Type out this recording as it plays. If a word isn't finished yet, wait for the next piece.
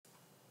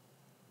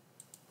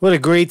What a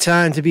great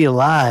time to be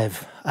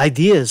alive.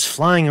 Ideas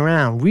flying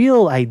around,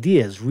 real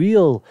ideas,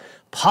 real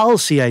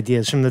policy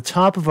ideas from the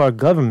top of our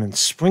government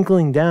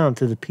sprinkling down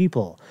to the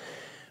people.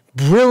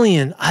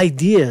 Brilliant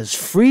ideas,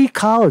 free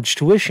college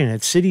tuition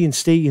at city and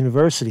state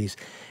universities,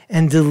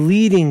 and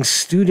deleting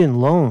student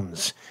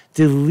loans,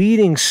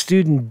 deleting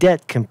student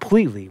debt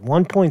completely,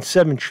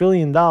 $1.7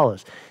 trillion.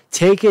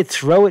 Take it,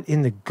 throw it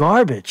in the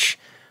garbage.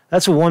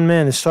 That's what one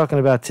man is talking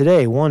about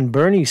today. One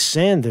Bernie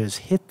Sanders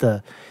hit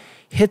the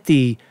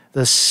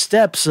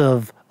steps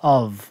of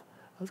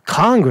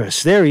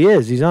Congress. There he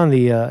is. He's on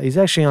the he's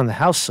actually on the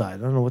House side.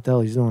 I don't know what the hell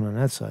he's doing on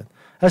that side.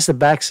 That's the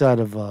backside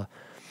of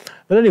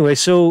but anyway,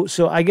 so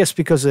I guess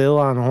because of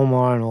Ilhan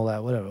Omar and all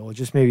that, whatever, or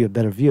just maybe a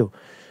better view.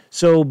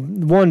 So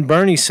one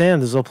Bernie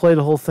Sanders, I'll play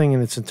the whole thing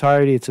in its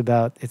entirety.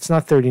 It's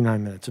not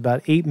 39 minutes,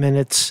 about 8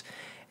 minutes.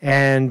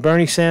 And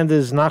Bernie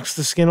Sanders knocks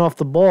the skin off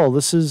the ball.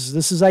 This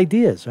is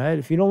ideas, right?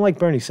 If you don't like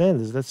Bernie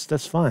Sanders,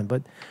 that's fine.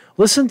 But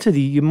listen to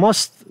you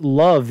must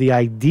love the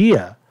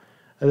idea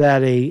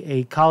that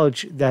a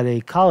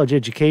college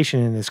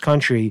education in this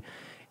country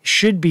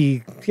should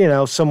be,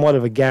 somewhat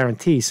of a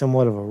guarantee,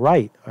 somewhat of a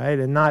right, right?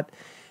 And not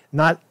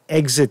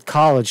exit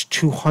college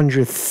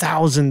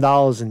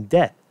 $200,000 in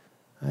debt.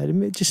 Right?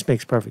 It just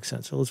makes perfect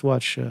sense. So let's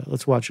watch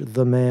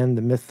the man,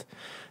 the myth,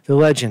 the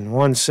legend,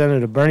 one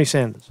Senator Bernie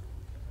Sanders.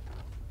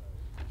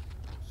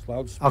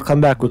 I'll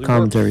come back with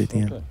commentary at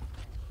the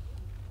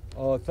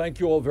end. Thank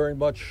you all very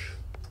much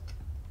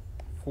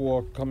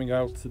for coming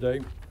out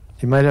today.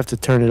 You might have to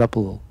turn it up a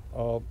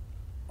little.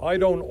 I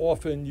don't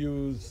often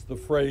use the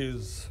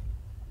phrase,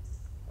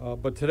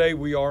 but today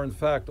we are in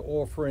fact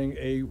offering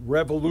a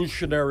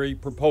revolutionary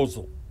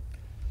proposal.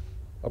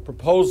 A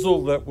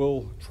proposal that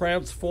will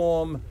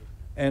transform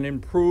and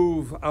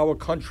improve our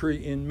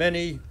country in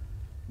many,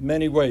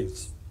 many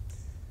ways.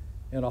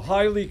 In a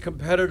highly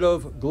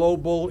competitive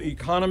global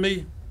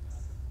economy,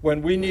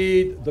 when we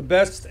need the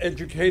best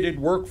educated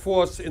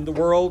workforce in the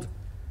world,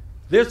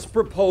 this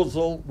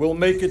proposal will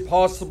make it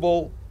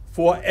possible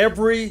for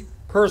every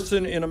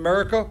person in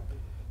America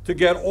to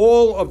get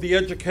all of the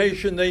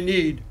education they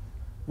need,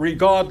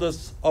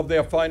 regardless of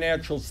their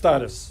financial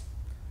status.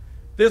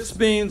 This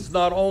means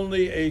not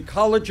only a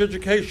college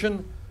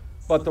education,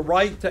 but the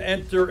right to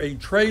enter a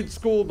trade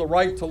school, the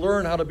right to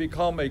learn how to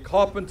become a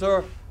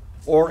carpenter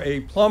or a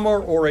plumber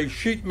or a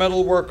sheet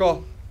metal worker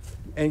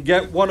and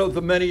get one of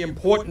the many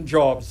important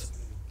jobs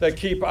that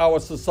keep our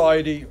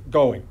society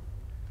going.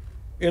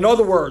 In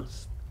other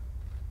words,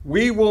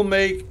 we will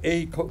make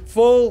a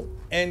full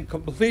and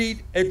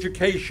complete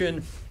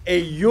education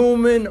a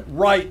human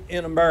right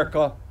in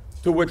America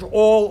to which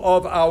all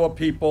of our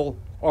people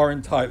are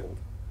entitled.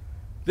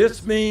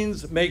 This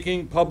means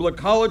making public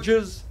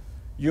colleges,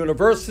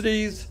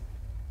 universities,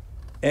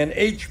 and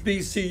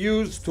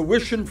HBCUs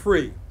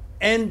tuition-free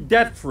and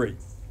debt-free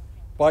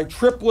by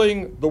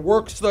tripling the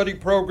work-study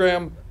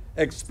program,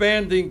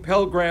 expanding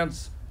Pell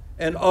Grants,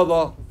 and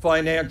other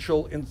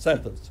financial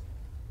incentives.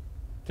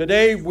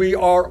 Today, we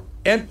are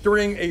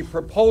entering a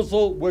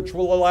proposal which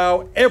will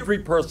allow every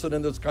person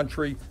in this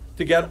country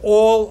to get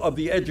all of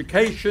the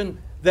education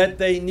that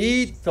they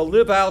need to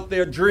live out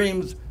their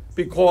dreams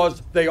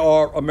because they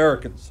are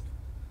Americans.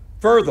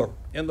 Further,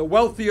 in the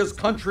wealthiest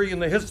country in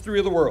the history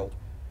of the world,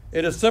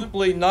 it is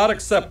simply not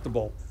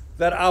acceptable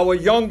that our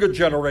younger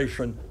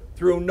generation,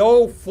 through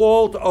no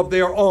fault of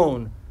their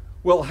own,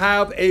 will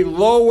have a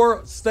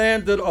lower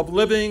standard of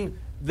living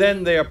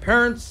than their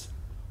parents,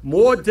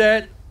 more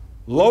debt,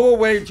 lower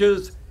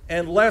wages,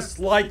 and less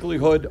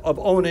likelihood of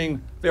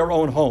owning their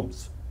own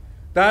homes.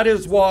 That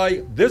is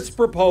why this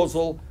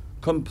proposal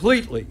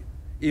completely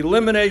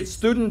eliminates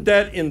student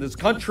debt in this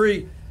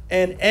country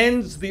and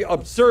ends the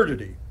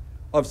absurdity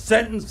of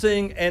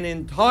sentencing an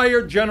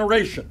entire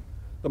generation,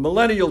 the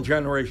millennial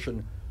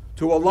generation,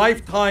 to a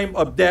lifetime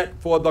of debt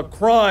for the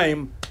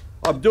crime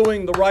of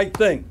doing the right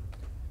thing,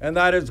 and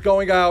that is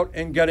going out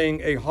and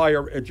getting a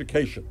higher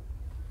education.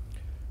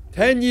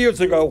 10 years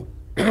ago,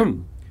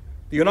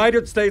 the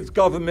United States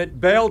government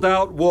bailed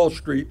out Wall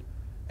Street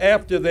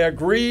after their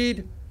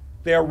greed,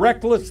 their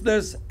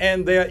recklessness,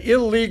 and their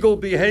illegal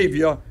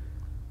behavior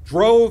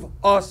drove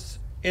us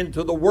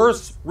into the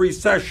worst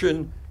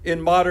recession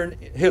in modern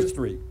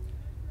history.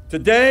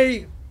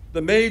 Today,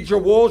 the major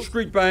Wall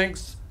Street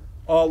banks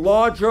are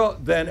larger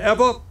than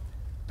ever,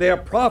 their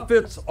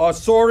profits are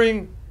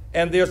soaring,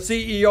 and their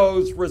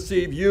CEOs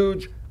receive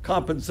huge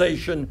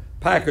compensation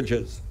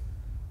packages.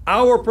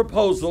 Our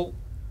proposal,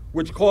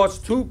 which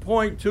costs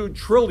 $2.2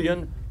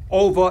 trillion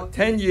over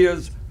 10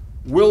 years,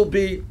 will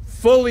be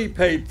fully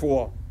paid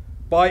for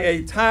by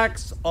a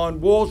tax on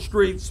Wall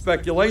Street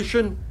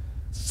speculation,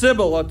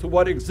 similar to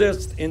what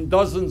exists in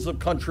dozens of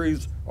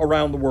countries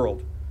around the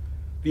world.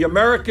 The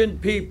American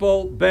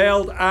people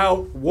bailed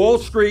out Wall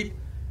Street.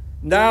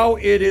 Now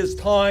it is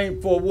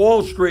time for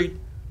Wall Street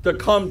to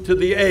come to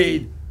the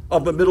aid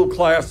of the middle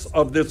class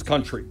of this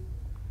country.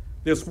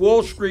 This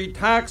Wall Street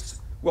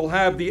tax will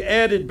have the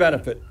added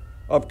benefit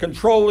of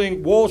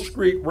controlling Wall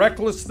Street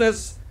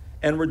recklessness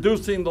and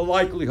reducing the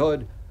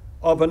likelihood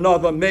of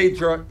another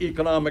major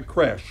economic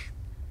crash.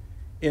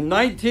 In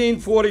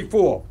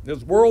 1944,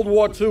 as World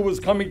War II was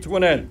coming to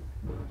an end,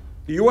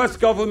 the U.S.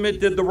 government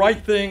did the right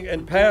thing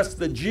and passed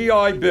the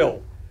GI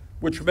Bill,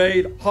 which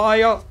made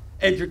higher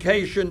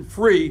education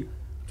free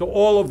to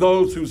all of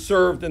those who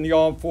served in the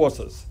armed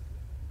forces.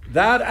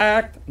 That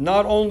act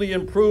not only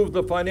improved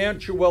the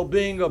financial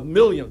well-being of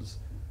millions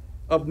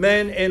of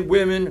men and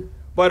women,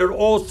 but it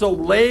also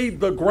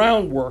laid the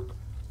groundwork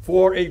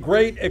for a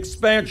great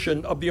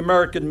expansion of the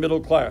American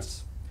middle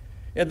class.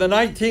 In the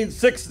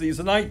 1960s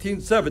and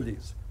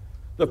 1970s,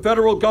 the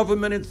federal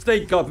government and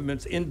state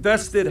governments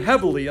invested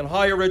heavily in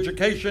higher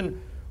education,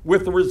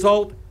 with the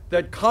result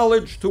that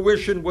college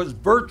tuition was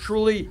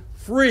virtually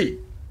free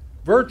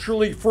for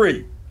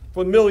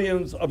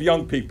millions of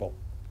young people.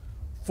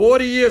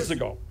 40 years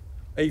ago,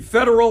 a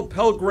federal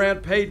Pell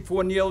Grant paid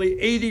for nearly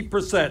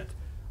 80%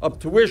 of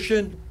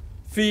tuition,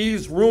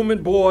 fees, room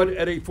and board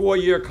at a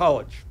four-year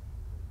college.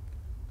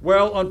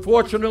 Well,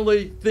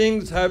 unfortunately,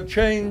 things have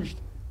changed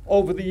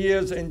over the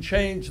years and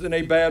changed in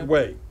a bad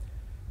way.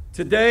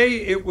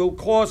 Today, it will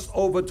cost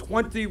over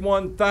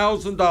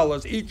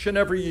 $21,000 each and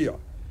every year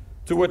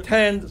to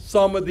attend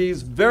some of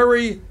these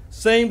very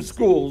same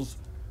schools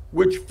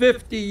which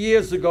 50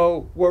 years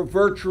ago were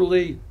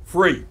virtually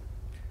free.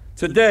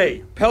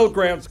 Today, Pell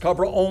Grants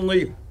cover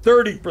only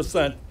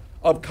 30%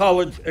 of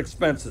college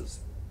expenses.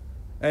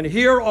 And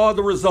here are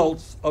the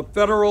results of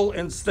federal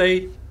and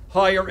state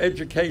higher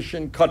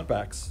education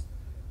cutbacks.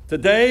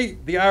 Today,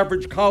 the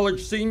average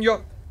college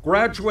senior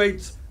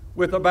graduates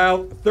with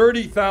about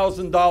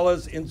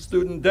 $30,000 in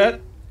student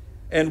debt,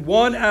 and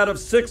 1 out of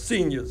 6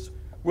 seniors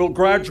will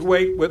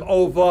graduate with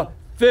over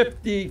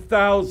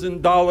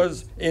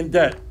 $50,000 in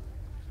debt.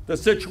 The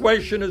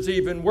situation is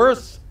even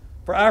worse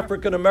for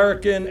African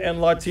American and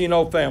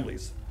Latino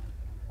families.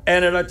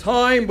 And at a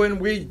time when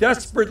we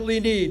desperately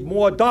need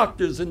more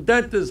doctors and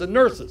dentists and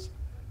nurses,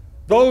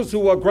 those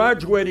who are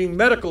graduating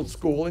medical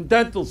school and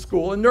dental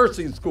school and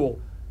nursing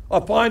school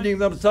are finding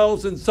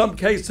themselves in some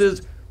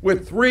cases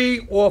with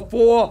 $300,000 or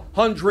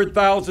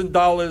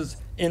 $400,000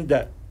 in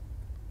debt.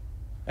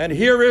 And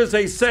here is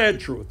a sad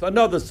truth,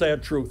 another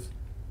sad truth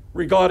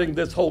regarding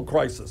this whole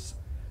crisis.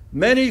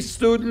 Many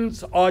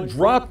students are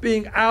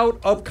dropping out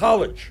of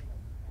college,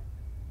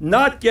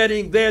 not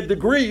getting their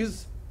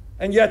degrees,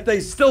 and yet they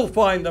still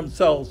find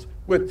themselves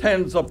with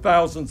tens of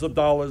thousands of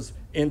dollars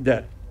in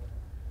debt.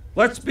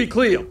 Let's be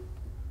clear.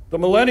 The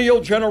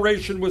millennial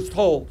generation was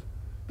told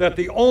that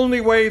the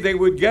only way they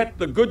would get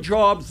the good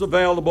jobs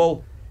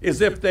available is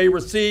if they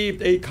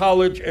received a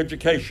college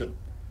education.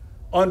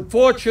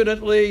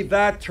 Unfortunately,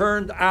 that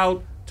turned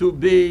out to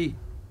be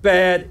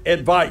bad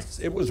advice.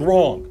 It was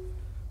wrong.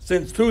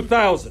 Since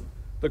 2000,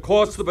 the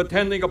cost of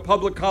attending a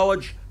public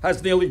college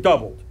has nearly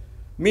doubled.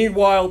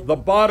 Meanwhile, the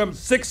bottom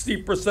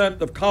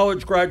 60% of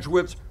college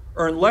graduates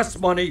earn less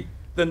money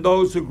than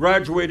those who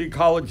graduated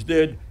college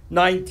did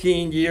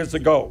 19 years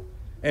ago,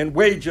 and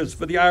wages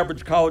for the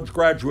average college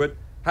graduate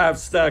have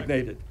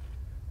stagnated.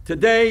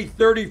 Today,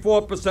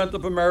 34%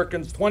 of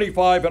Americans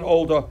 25 and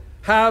older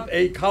have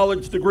a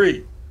college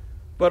degree,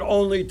 but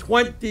only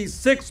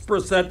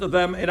 26% of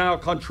them in our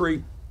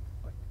country,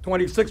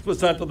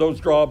 26% of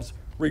those jobs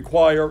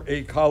require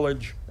a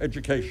college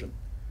education.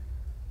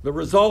 The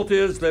result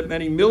is that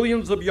many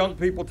millions of young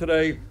people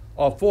today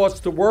are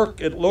forced to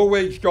work at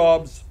low-wage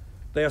jobs.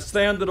 Their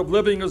standard of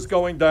living is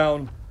going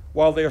down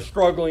while they're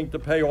struggling to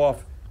pay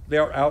off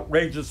their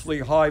outrageously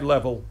high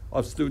level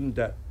of student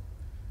debt.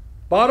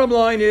 Bottom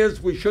line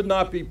is, we should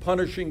not be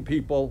punishing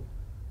people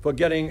for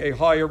getting a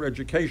higher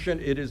education.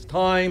 It is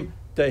time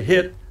to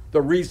hit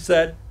the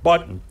reset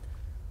button.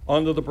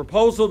 Under the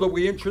proposal that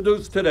we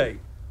introduced today,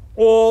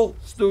 all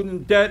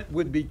student debt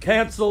would be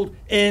canceled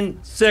in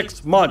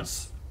 6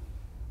 months.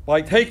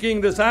 By taking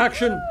this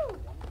action,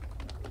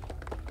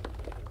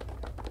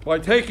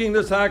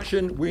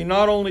 we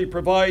not only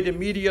provide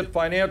immediate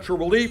financial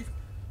relief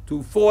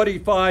to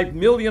 45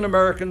 million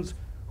Americans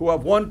who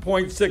have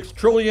 $1.6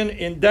 trillion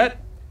in debt,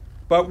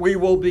 but we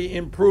will be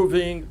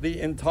improving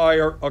the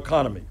entire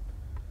economy.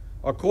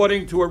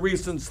 According to a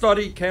recent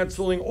study,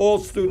 canceling all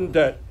student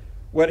debt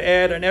would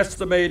add an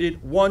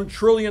estimated $1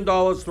 trillion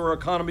to our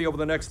economy over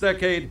the next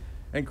decade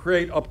and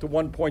create up to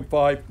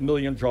 1.5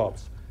 million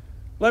jobs.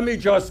 Let me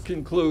just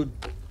conclude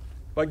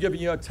by giving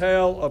you a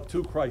tale of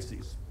two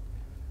crises.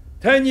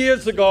 10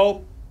 years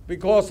ago,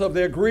 because of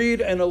their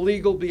greed and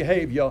illegal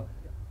behavior,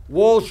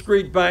 Wall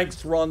Street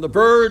banks were on the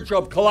verge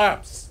of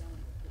collapse,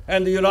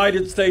 and the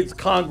United States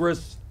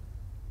Congress,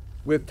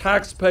 with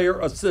taxpayer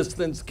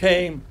assistance,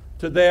 came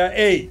to their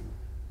aid.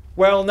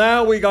 Well,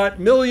 now we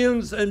got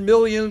millions and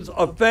millions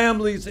of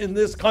families in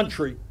this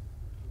country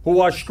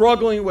who are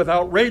struggling with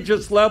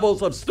outrageous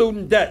levels of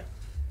student debt.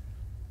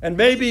 And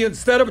maybe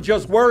instead of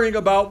just worrying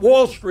about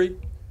Wall Street,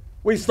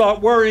 we start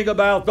worrying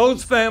about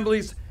those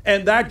families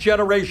and that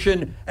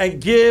generation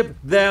and give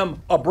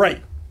them a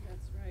break.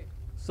 That's right.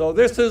 So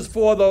this is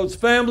for those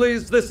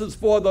families, this is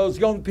for those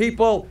young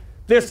people,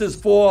 this is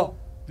for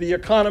the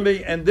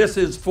economy, and this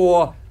is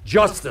for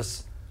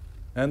justice.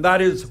 And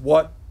that is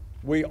what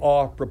we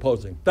are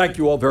proposing. Thank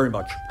you all very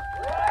much.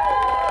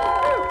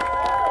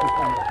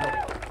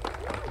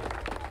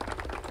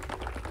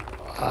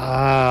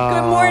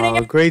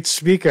 a great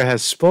speaker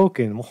has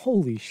spoken.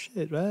 Holy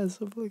shit, right?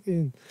 So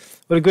fucking,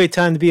 what a great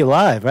time to be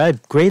alive,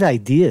 right? Great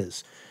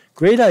ideas.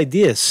 Great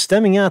ideas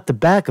stemming out the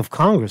back of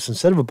Congress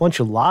instead of a bunch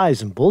of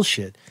lies and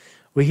bullshit.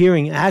 We're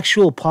hearing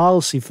actual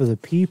policy for the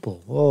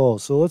people. Oh,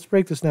 so let's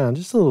break this down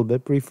just a little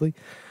bit briefly.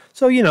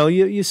 So,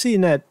 you're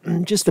seeing that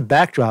just the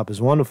backdrop is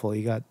wonderful.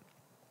 You got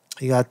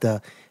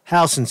the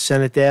House and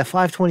Senate there,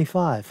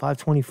 525,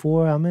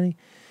 524, how many?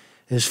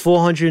 There's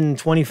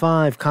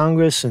 425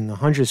 Congress and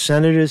 100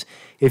 senators.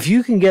 If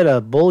you can get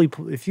a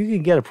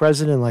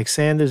president like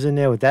Sanders in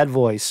there with that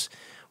voice,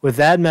 with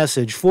that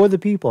message for the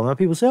people. Now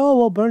people say, oh,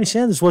 well, Bernie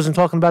Sanders wasn't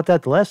talking about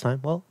that the last time.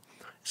 Well,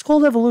 it's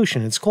called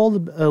evolution. It's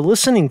called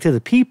listening to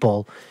the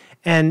people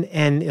and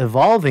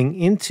evolving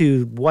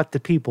into what the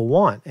people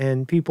want.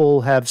 And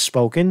people have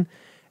spoken.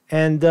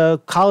 And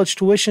college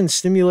tuition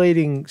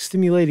stimulating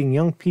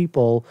young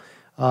people,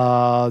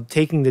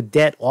 taking the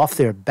debt off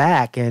their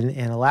back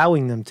and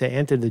allowing them to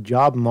enter the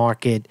job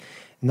market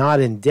not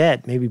in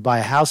debt, maybe buy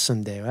a house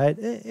someday, right?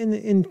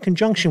 In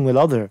conjunction with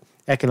other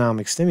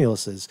economic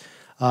stimuluses,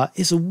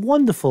 is a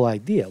wonderful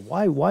idea.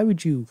 Why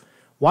would you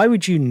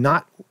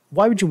not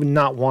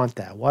want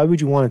that? Why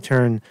would you want to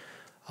turn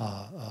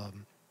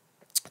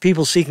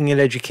people seeking an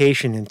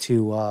education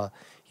into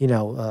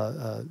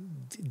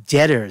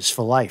debtors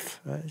for life?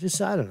 Right?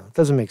 Just, I don't know. It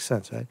doesn't make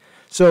sense, right?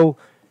 So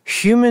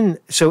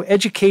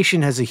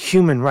education has a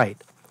human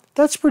right.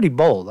 That's pretty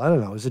bold. I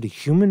don't know. Is it a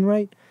human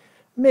right?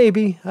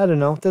 Maybe. I don't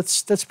know.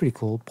 That's pretty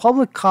cool.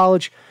 Public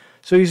college.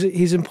 So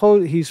he's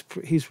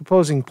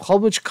proposing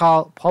public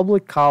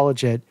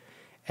college at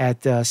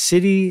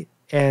city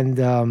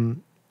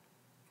and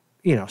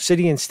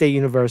city and state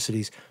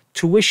universities,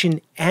 tuition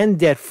and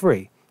debt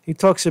free. He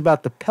talks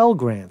about the Pell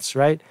Grants,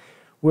 right?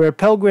 Where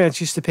Pell Grants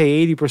used to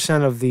pay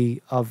 80%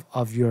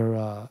 of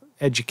your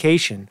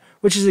education,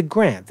 which is a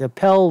grant. The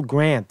Pell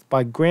Grant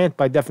by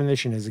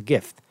definition is a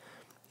gift.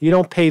 You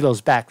don't pay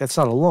those back. That's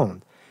not a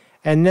loan.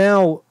 And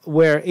now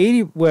where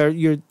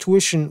your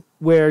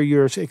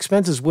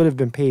expenses would have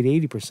been paid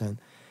 80%,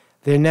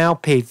 they're now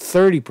paid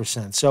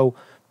 30%. So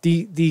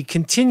the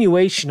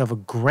continuation of a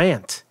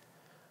grant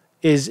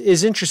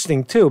is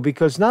interesting too,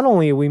 because not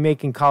only are we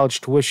making college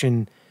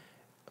tuition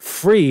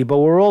free, but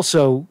we're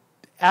also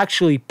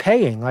actually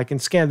paying, like in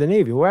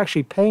Scandinavia, we're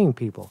actually paying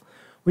people.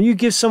 When you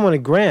give someone a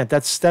grant,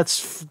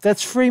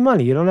 that's free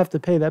money. You don't have to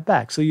pay that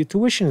back. So your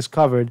tuition is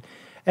covered,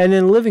 and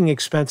then living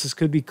expenses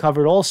could be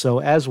covered also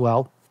as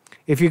well.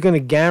 If you're going to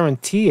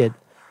guarantee it,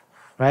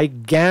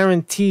 right,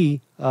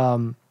 guarantee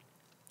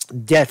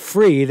debt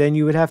free, then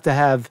you would have to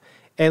have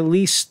at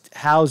least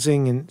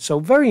housing, and so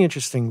very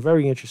interesting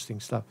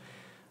stuff.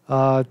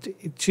 Here's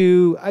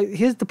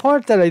the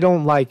part that I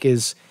don't like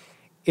is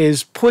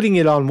putting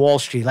it on Wall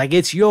Street, like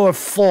it's your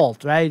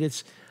fault,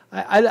 right?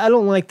 I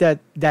don't like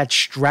that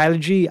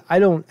strategy. I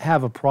don't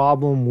have a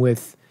problem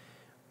with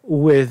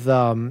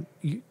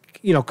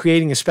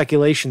creating a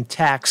speculation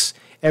tax.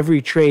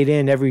 Every trade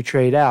in, every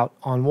trade out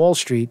on Wall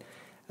Street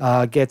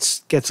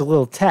gets a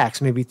little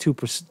tax, maybe 2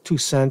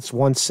 cents,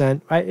 1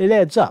 cent, right? It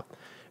adds up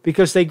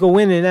because they go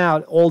in and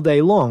out all day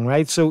long,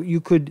 right? So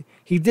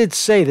he did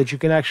say that you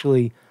can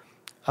actually,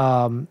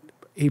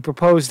 he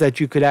proposed that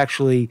you could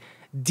actually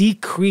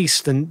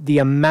decrease the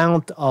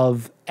amount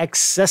of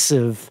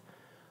excessive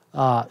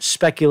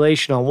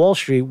speculation on Wall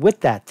Street with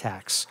that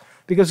tax,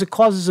 because it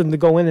causes them to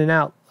go in and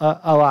out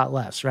a lot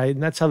less, right?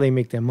 And that's how they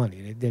make their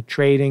money. They're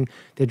trading,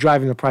 they're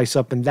driving the price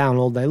up and down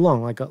all day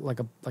long, like a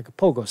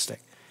pogo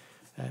stick.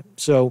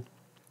 So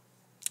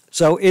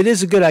it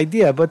is a good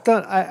idea, but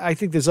I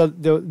think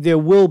there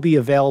will be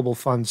available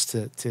funds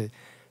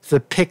to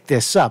pick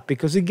this up,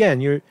 because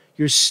again,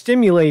 you're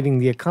stimulating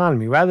the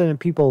economy rather than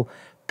people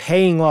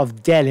paying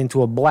off debt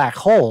into a black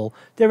hole.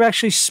 They're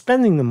actually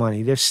spending the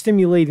money. They're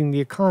stimulating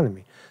the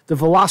economy. The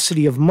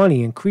velocity of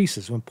money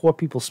increases when poor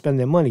people spend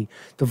their money.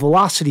 The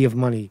velocity of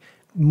money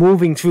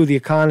moving through the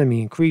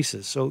economy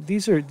increases. So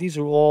these are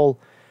all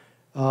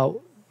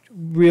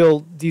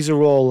These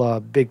are all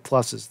big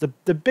pluses. The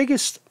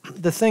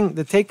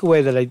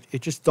takeaway that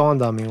it just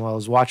dawned on me while I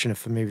was watching it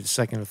for maybe the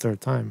second or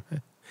third time,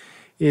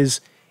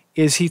 is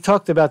he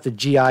talked about the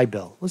GI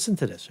Bill. Listen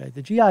to this, right?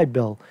 The GI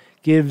Bill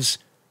gives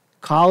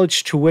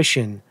college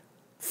tuition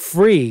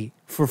free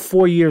for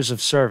 4 years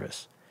of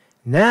service.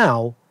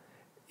 Now,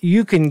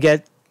 you can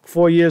get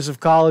 4 years of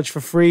college for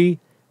free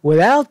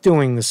without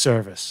doing the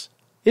service.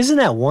 Isn't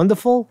that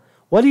wonderful?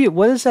 What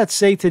does that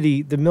say to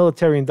the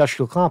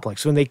military-industrial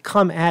complex when they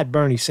come at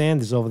Bernie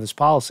Sanders over this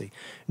policy?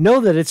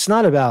 Know that it's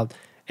not about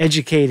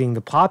educating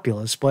the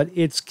populace, but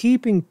it's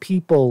keeping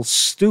people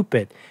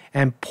stupid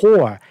and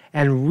poor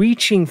and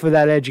reaching for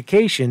that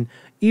education,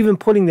 even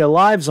putting their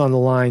lives on the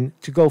line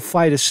to go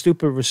fight a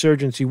stupid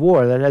resurgency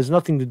war that has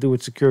nothing to do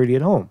with security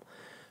at home.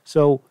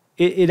 So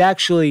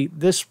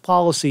this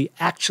policy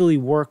actually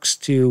works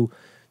to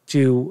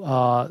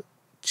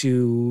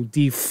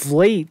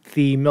deflate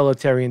the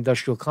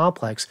military-industrial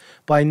complex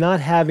by not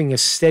having a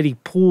steady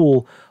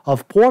pool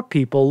of poor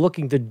people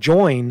looking to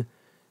join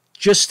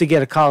just to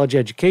get a college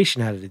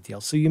education out of the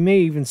deal. So you may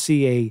even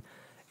see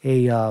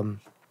a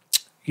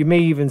you may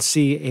even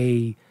see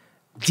a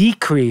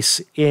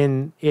decrease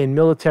in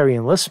military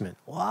enlistment.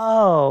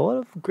 Wow,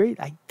 what a great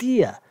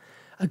idea.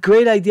 A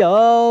great idea.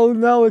 Oh,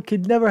 no, it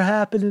could never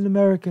happen in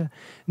America.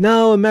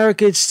 No,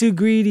 America, it's too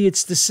greedy.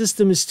 The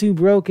system is too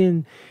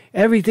broken.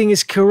 Everything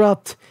is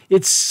corrupt.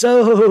 It's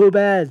so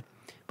bad.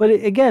 But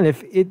again,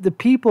 if the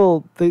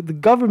people, the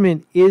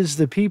government is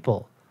the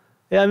people.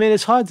 I mean,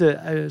 it's hard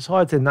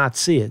to not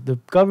see it. The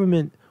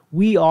government,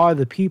 we are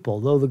the people,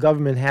 though the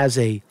government has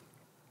a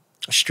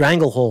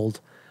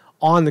stranglehold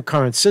on the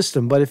current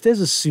system. But if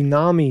there's a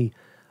tsunami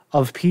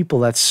of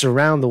people that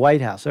surround the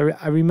White House,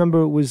 I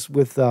remember it was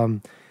with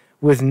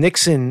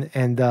Nixon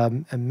and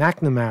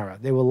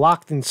McNamara. They were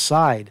locked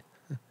inside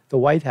the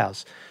White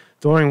House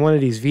during one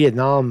of these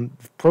Vietnam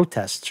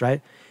protests,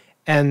 right?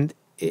 And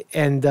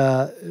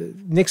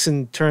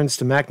Nixon turns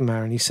to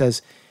McNamara and he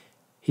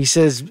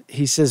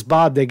says,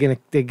 Bob, they're gonna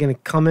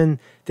come in,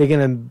 they're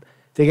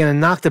gonna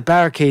knock the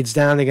barricades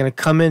down, they're gonna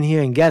come in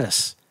here and get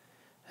us.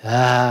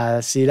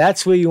 See,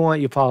 that's where you want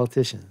your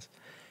politicians.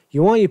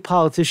 You want your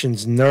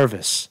politicians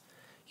nervous.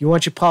 You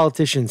want your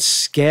politicians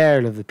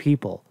scared of the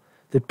people.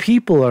 The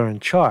people are in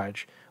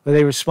charge, or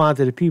they respond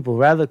to the people,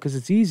 rather, because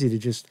it's easy to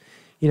just,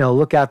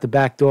 look out the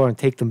back door and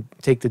take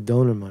the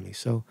donor money.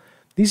 So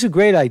these are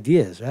great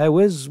ideas. Right?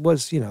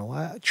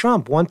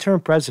 Trump, one-term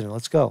president.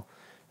 Let's go.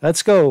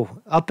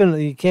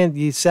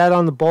 You sat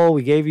on the ball.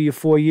 We gave you your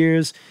 4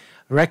 years.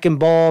 Wrecking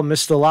ball,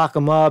 Mr. Lock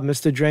 'em up,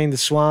 Mr. Drain the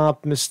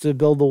swamp, Mr.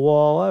 Build the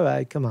wall. All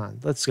right, come on.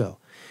 Let's go.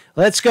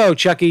 Let's go,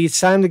 Chucky. It's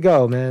time to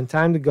go, man.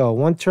 Time to go.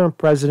 One-term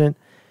president.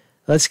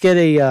 Let's get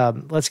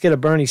a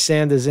Bernie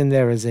Sanders in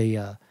there as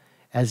a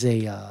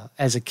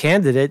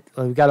candidate.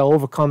 We've got to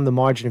overcome the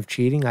margin of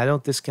cheating. I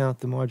don't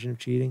discount the margin of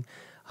cheating.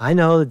 I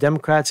know the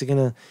Democrats are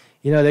gonna,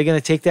 they're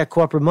gonna take that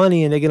corporate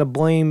money and they're gonna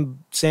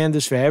blame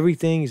Sanders for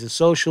everything. He's a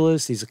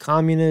socialist. He's a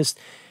communist.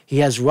 He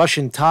has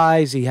Russian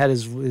ties. He had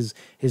his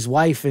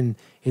wife, and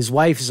his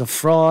wife is a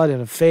fraud and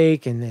a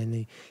fake. And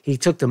then he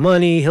took the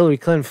money. Hillary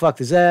Clinton fucked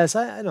his ass.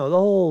 I know the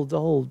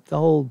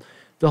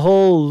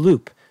whole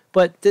loop.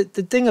 But the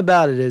thing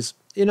about it is,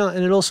 and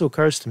it also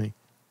occurs to me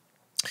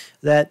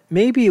that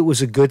maybe it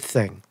was a good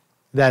thing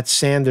that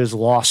Sanders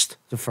lost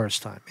the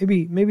first time.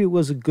 Maybe it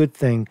was a good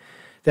thing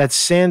that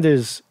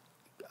Sanders.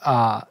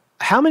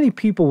 How many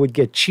people would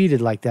get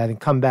cheated like that and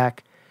come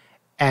back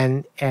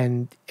and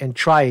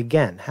try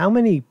again? How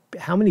many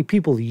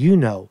people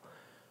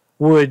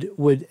would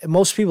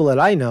most people that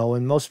I know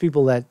and most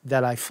people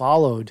that I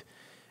followed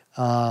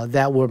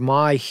that were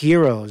my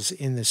heroes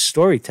in this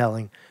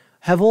storytelling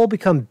have all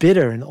become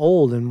bitter and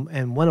old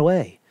and went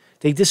away.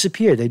 They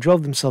disappeared. They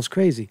drove themselves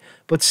crazy.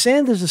 But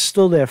Sanders is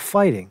still there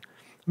fighting.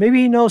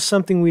 Maybe he knows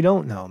something we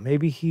don't know.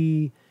 Maybe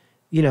he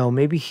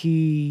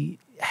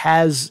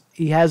has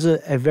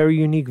a very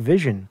unique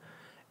vision.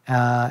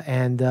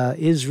 And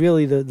is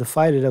really the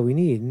fighter that we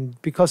need.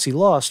 And because he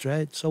lost,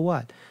 right? So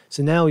what?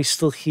 So now he's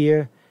still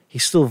here.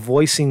 He's still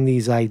voicing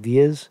these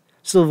ideas.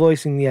 Still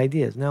voicing the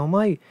ideas. Now,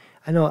 I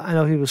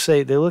know people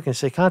say, they look and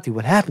say, Conte,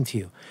 what happened to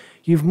you?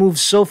 You've moved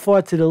so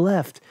far to the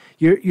left.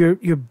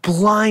 You're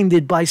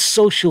blinded by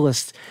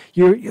socialists.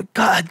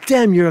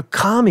 Goddamn, you're a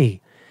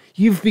commie.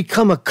 You've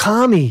become a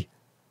commie.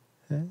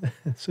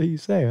 That's what you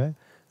say, right?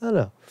 I don't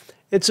know.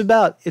 It's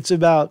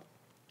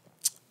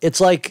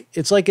like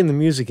in the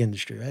music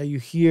industry, right? You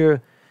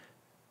hear,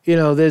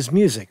 there's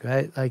music,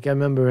 right? Like I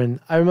remember and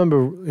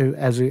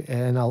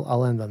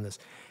I'll end on this.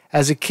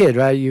 As a kid,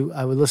 right?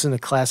 I would listen to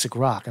classic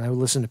rock, and I would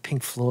listen to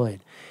Pink Floyd,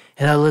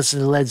 and I would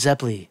listen to Led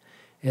Zeppelin,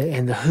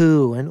 and The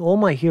Who, and all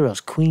my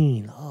heroes,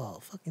 Queen. Oh,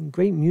 fucking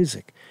great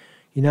music,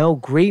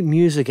 great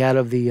music out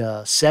of the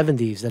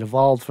 70s that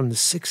evolved from the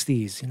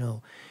 60s,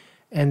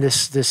 and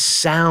this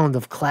sound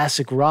of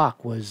classic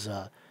rock was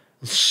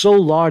so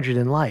larger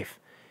than life.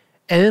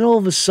 And then all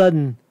of a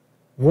sudden,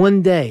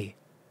 one day,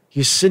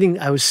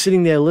 I was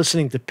sitting there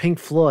listening to Pink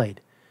Floyd,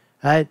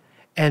 right?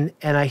 And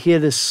I hear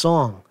this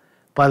song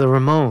by the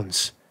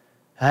Ramones,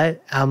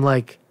 right? I'm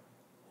like,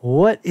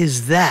 what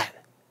is that?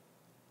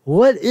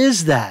 What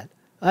is that?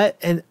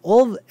 And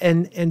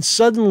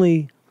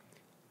suddenly,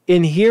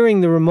 in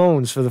hearing the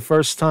Ramones for the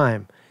first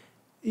time,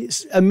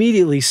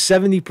 immediately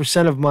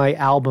 70% of my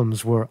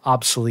albums were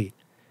obsolete.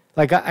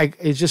 Like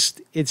it's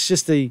just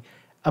a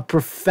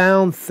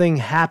profound thing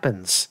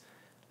happens.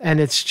 And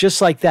it's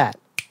just like that.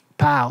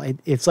 Pow.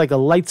 It's like a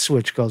light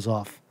switch goes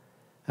off.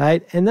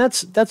 Right? And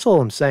that's all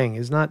I'm saying.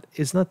 It's not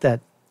that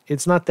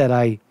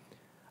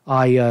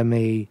I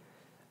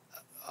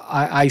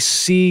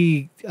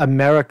see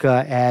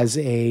America as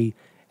a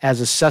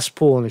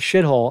cesspool and a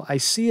shithole. I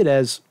see it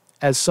as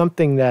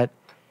something that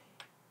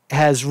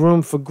has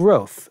room for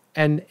growth.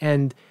 And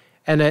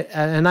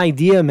an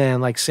idea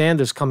man like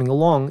Sanders coming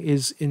along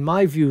is, in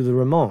my view, the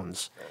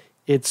Ramones.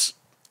 It's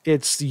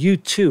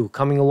U2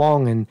 coming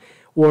along,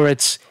 or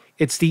it's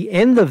the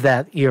end of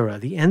that era,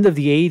 the end of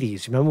the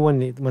 80s. Remember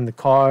when the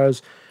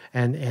Cars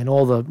and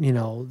all the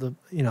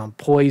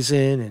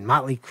Poison and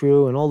Motley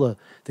Crue and all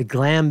the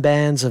glam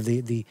bands of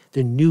the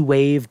new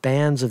wave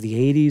bands of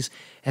the 80s,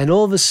 and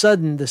all of a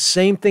sudden the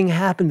same thing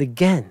happened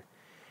again.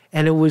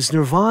 and it was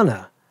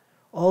Nirvana.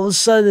 All of a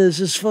sudden, it's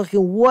just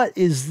fucking, what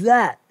is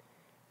that?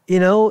 You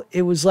know,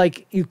 it was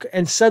like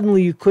and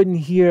suddenly you couldn't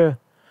hear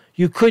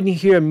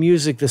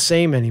music the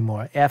same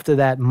anymore after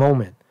that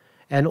moment,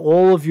 and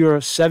all of your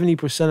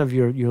 70% of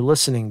your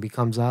listening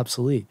becomes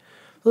obsolete.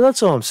 So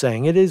that's all I'm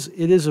saying. It is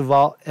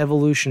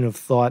evolution of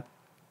thought.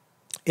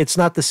 It's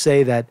not to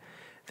say that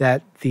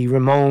the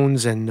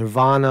Ramones and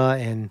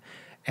Nirvana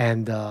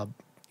and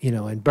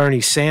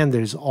Bernie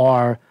Sanders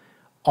are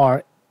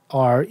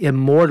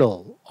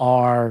immortal,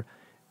 are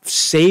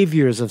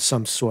saviors of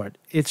some sort.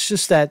 It's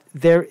just that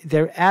they're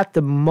at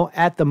the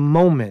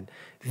moment,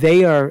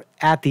 they are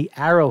at the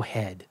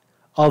arrowhead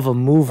of a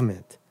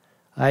movement,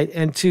 right?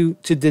 And to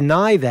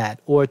deny that,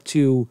 or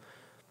to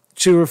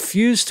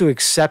refuse to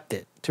accept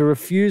it, to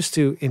refuse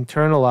to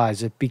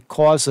internalize it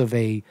because of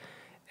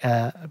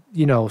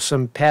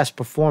some past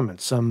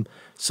performance, some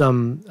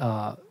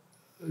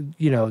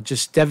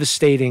just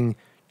devastating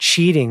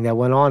cheating that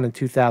went on in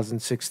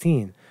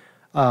 2016.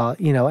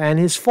 And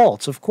his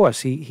faults, of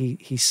course.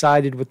 He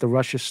sided with the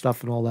Russia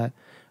stuff and all that.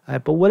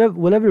 But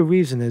whatever the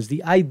reason is,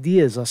 the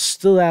ideas are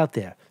still out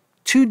there.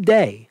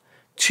 Today,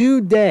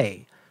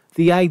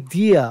 the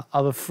idea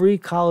of a free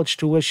college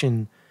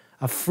tuition,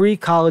 a free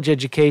college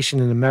education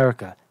in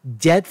America,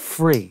 debt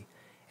free,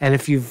 and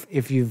if you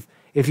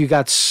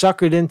got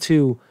suckered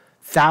into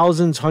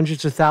thousands,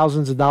 hundreds of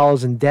thousands of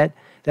dollars in debt,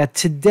 that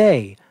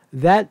today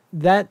that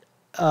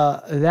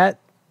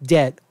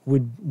debt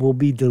will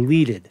be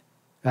deleted.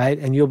 Right,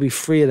 and you'll be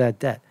free of that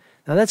debt.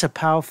 Now that's a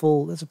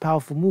powerful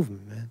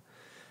movement, man.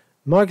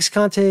 Marcus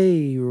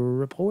Conte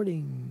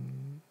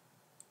reporting.